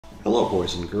Hello,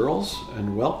 boys and girls,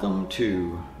 and welcome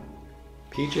to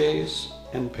PJs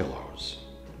and Pillows.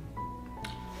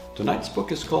 Tonight's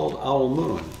book is called Owl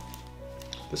Moon.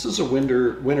 This is a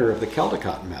winner of the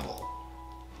Caldecott Medal,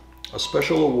 a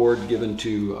special award given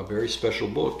to a very special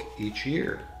book each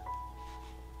year.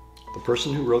 The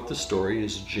person who wrote the story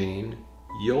is Jane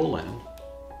Yolen,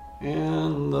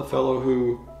 and the fellow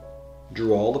who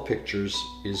drew all the pictures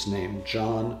is named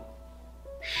John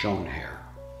Schoenherr.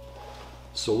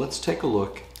 So let's take a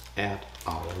look at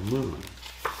Owl Moon.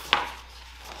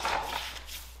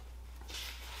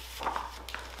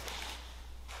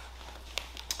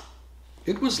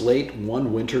 It was late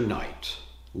one winter night,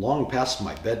 long past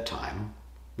my bedtime,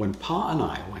 when Pa and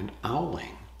I went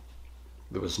owling.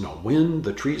 There was no wind,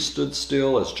 the trees stood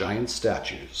still as giant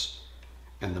statues,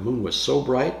 and the moon was so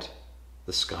bright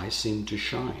the sky seemed to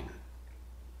shine.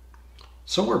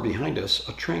 Somewhere behind us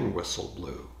a train whistle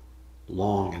blew,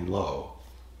 long and low,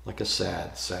 like a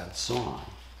sad, sad song.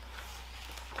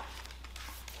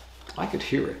 I could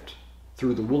hear it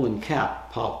through the woolen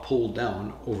cap Pa pulled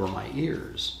down over my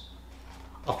ears.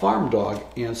 A farm dog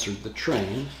answered the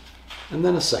train, and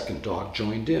then a second dog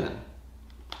joined in.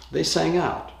 They sang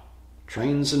out,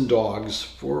 trains and dogs,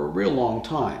 for a real long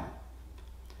time.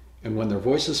 And when their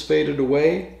voices faded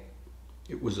away,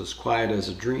 it was as quiet as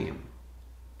a dream.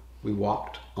 We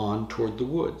walked on toward the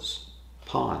woods,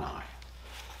 Pa and I.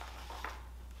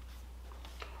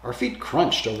 Our feet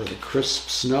crunched over the crisp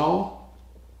snow,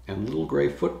 and little gray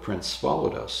footprints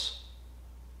followed us.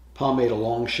 Pa made a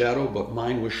long shadow, but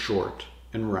mine was short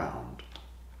and round.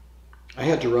 I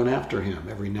had to run after him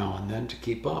every now and then to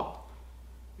keep up,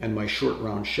 and my short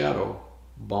round shadow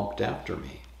bumped after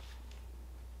me.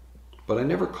 But I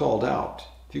never called out.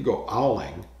 If you go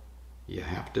owling, you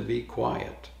have to be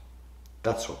quiet.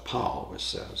 That's what Pa always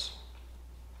says.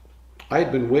 I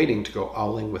had been waiting to go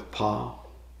owling with Pa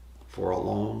for a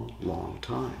long, long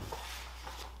time.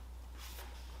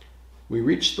 We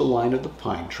reached the line of the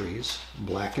pine trees,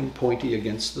 black and pointy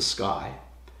against the sky,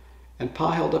 and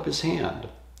Pa held up his hand,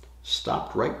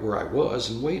 stopped right where I was,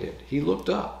 and waited. He looked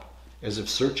up, as if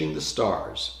searching the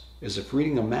stars, as if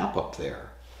reading a map up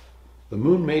there. The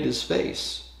moon made his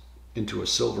face into a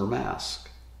silver mask.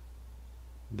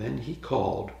 Then he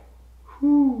called,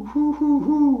 "Hoo, hoo, hoo,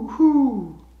 hoo,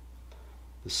 hoo."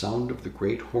 The sound of the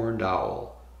great horned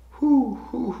owl. Hoo,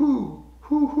 hoo, hoo,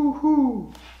 hoo, hoo,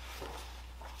 hoo.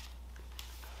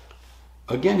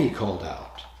 Again he called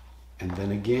out, and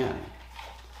then again.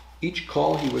 Each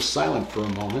call he was silent for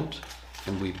a moment,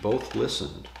 and we both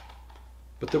listened.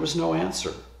 But there was no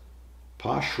answer.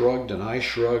 Pa shrugged and I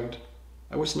shrugged.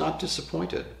 I was not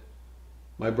disappointed.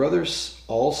 My brothers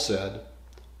all said,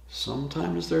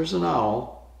 sometimes there's an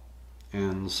owl,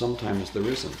 and sometimes there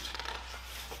isn't.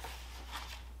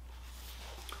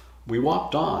 We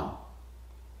walked on.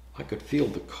 I could feel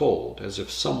the cold, as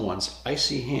if someone's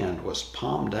icy hand was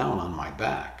palmed down on my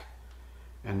back,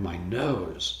 and my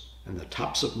nose and the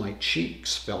tops of my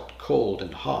cheeks felt cold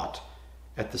and hot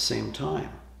at the same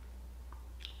time.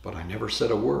 But I never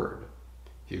said a word.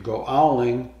 If you go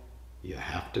owling, you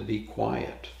have to be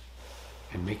quiet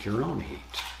and make your own heat.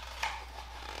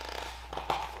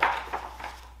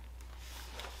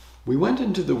 We went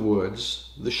into the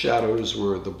woods. The shadows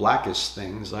were the blackest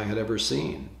things I had ever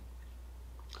seen.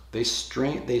 They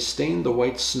stained the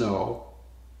white snow.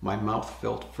 My mouth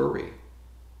felt furry,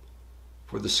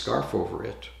 for the scarf over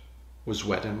it was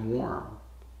wet and warm.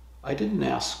 I didn't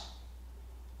ask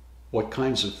what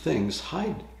kinds of things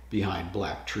hide behind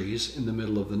black trees in the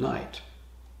middle of the night.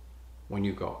 When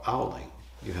you go owling,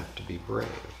 you have to be brave.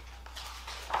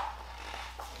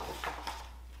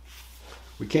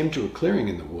 We came to a clearing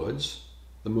in the woods.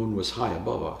 The moon was high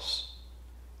above us.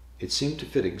 It seemed to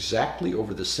fit exactly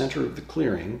over the center of the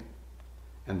clearing,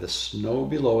 and the snow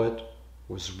below it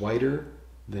was whiter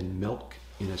than milk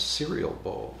in a cereal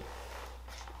bowl.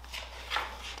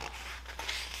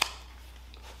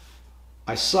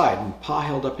 I sighed, and Pa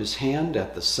held up his hand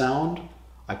at the sound.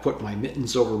 I put my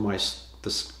mittens over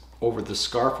the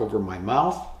scarf over my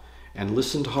mouth and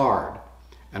listened hard,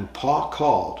 and Pa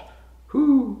called,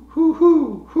 "Hoo, hoo,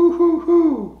 hoo, hoo, hoo,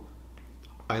 hoo."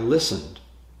 I listened,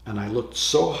 and I looked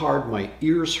so hard my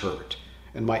ears hurt,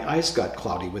 and my eyes got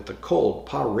cloudy with the cold.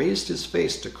 Pa raised his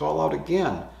face to call out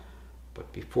again,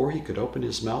 but before he could open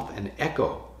his mouth, an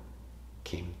echo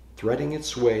came threading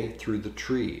its way through the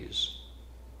trees.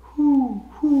 Hoo,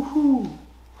 hoo, hoo,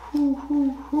 hoo,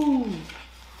 hoo, hoo.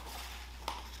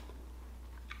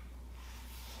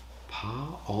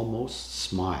 Pa almost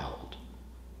smiled,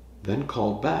 then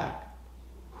called back,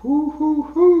 "Hoo, hoo,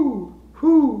 hoo,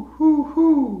 hoo, hoo,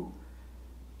 hoo,"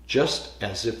 just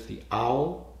as if the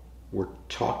owl were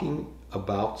talking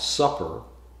about supper,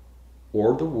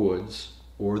 or the woods,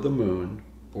 or the moon,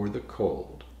 or the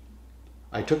cold.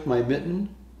 I took my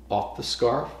mitten off the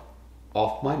scarf,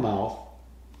 off my mouth,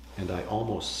 and I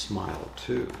almost smiled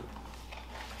too.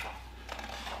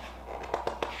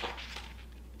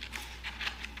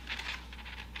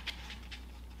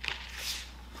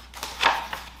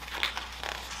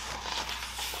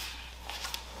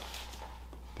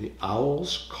 The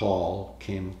owl's call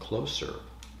came closer.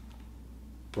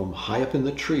 From high up in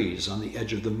the trees on the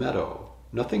edge of the meadow,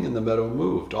 nothing in the meadow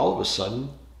moved. All of a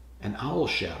sudden, an owl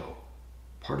shadow,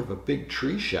 part of a big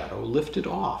tree shadow, lifted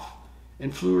off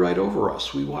and flew right over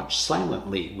us. We watched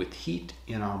silently with heat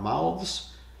in our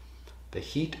mouths, the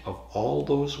heat of all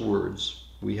those words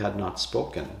we had not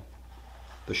spoken.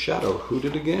 The shadow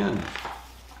hooted again.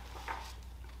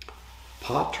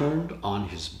 Pa turned on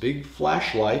his big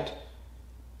flashlight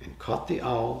and caught the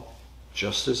owl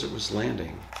just as it was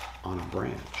landing on a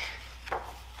branch.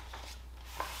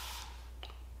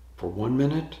 For 1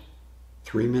 minute,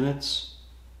 3 minutes,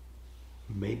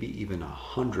 maybe even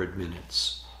 100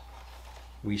 minutes,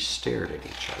 we stared at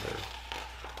each other.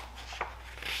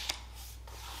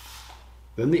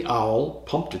 Then the owl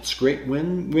pumped its great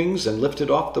wings and lifted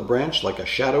off the branch like a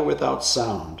shadow without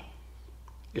sound.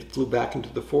 It flew back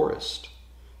into the forest.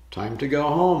 "Time to go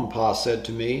home," Pa said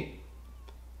to me.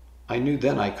 I knew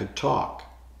then I could talk.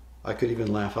 I could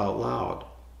even laugh out loud.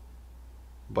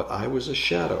 But I was a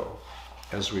shadow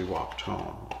as we walked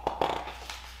home.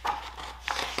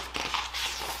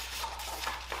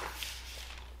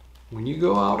 When you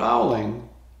go out owling,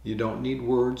 you don't need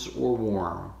words or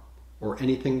warm or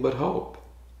anything but hope.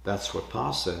 That's what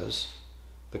Pa says.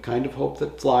 The kind of hope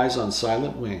that flies on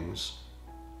silent wings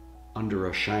under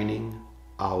a shining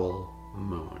owl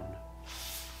moon.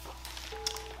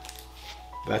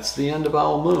 That's the end of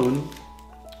Owl Moon.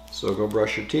 So go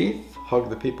brush your teeth,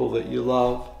 hug the people that you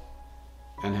love,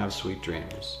 and have sweet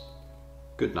dreams.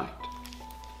 Good night.